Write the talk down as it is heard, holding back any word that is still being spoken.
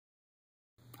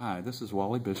Hi, this is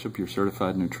Wally Bishop, your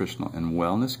Certified Nutritional and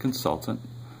Wellness Consultant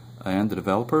and the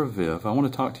developer of Vive. I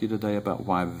want to talk to you today about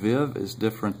why Vive is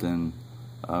different than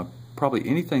probably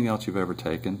anything else you've ever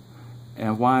taken,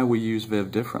 and why we use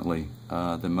Vive differently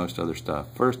than most other stuff.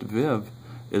 First, Vive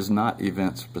is not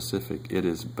event specific. It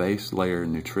is base layer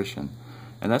nutrition,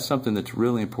 and that's something that's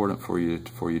really important for you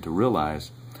to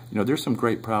realize. You know, there's some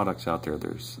great products out there.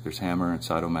 There's Hammer and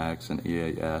Cytomax and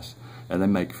EAS, and they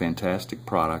make fantastic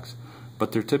products.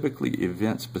 But they're typically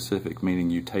event specific, meaning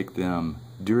you take them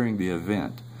during the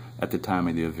event, at the time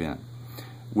of the event.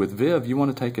 With Vive, you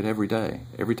want to take it every day.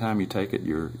 Every time you take it,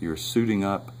 you're suiting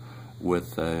up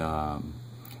with an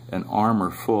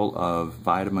armor full of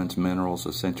vitamins, minerals,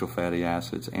 essential fatty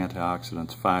acids,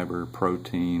 antioxidants, fiber,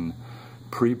 protein,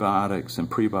 prebiotics and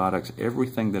prebiotics,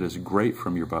 everything that is great for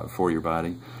your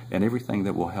body, and everything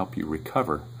that will help you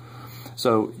recover.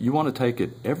 So you want to take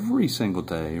it every single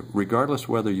day, regardless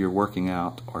whether you're working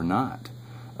out or not,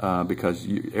 because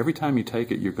every time you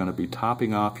take it, you're going to be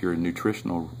topping off your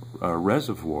nutritional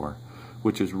reservoir,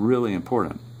 which is really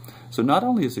important. So not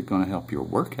only is it going to help your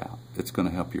workout, it's going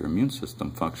to help your immune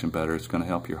system function better, it's going to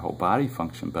help your whole body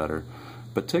function better,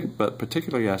 but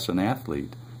particularly as an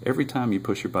athlete, every time you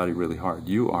push your body really hard,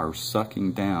 you are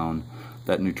sucking down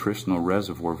that nutritional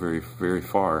reservoir very, very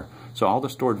far. So all the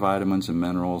stored vitamins and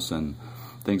minerals and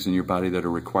things in your body that are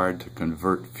required to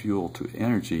convert fuel to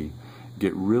energy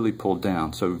get really pulled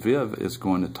down. So Vive is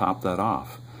going to top that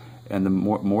off. And the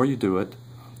more you do it,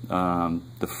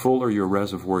 the fuller your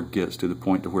reservoir gets, to the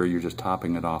point to where you're just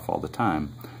topping it off all the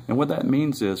time. And what that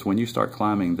means is, when you start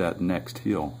climbing that next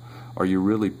hill, or you're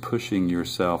really pushing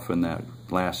yourself in that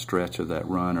last stretch of that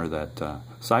run or that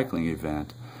cycling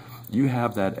event, you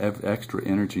have that extra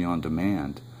energy on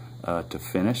demand to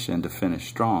finish, and to finish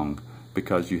strong,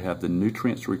 because you have the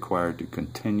nutrients required to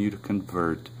continue to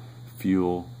convert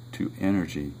fuel to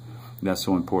energy. That's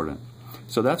so important.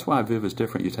 So that's why Vive is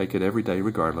different. You take it every day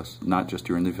regardless, not just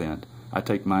during the event. I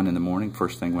take mine in the morning,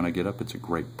 first thing when I get up. It's a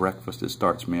great breakfast. It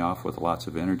starts me off with lots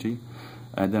of energy.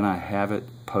 And then I have it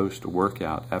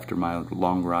post-workout, after my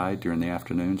long ride during the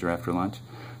afternoons or after lunch.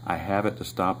 I have it to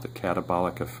stop the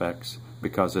catabolic effects,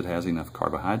 because it has enough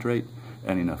carbohydrate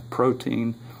and enough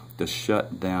protein to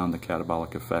shut down the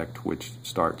catabolic effect, which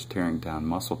starts tearing down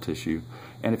muscle tissue.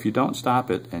 And if you don't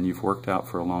stop it and you've worked out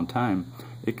for a long time,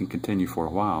 it can continue for a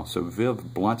while. So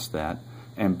Vive blunts that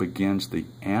and begins the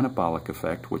anabolic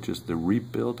effect, which is the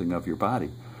rebuilding of your body.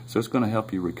 So it's going to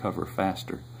help you recover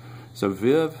faster. So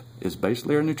Vive is base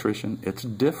layer nutrition. It's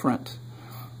different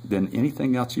than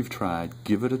anything else you've tried.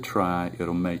 Give it a try.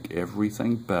 It'll make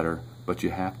everything better, but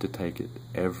you have to take it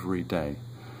every day.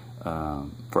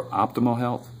 For optimal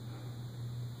health,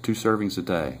 2 servings a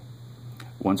day.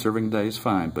 1 serving a day is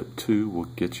fine, but 2 will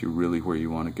get you really where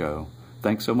you want to go.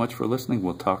 Thanks so much for listening.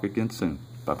 We'll talk again soon.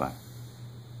 Bye-bye.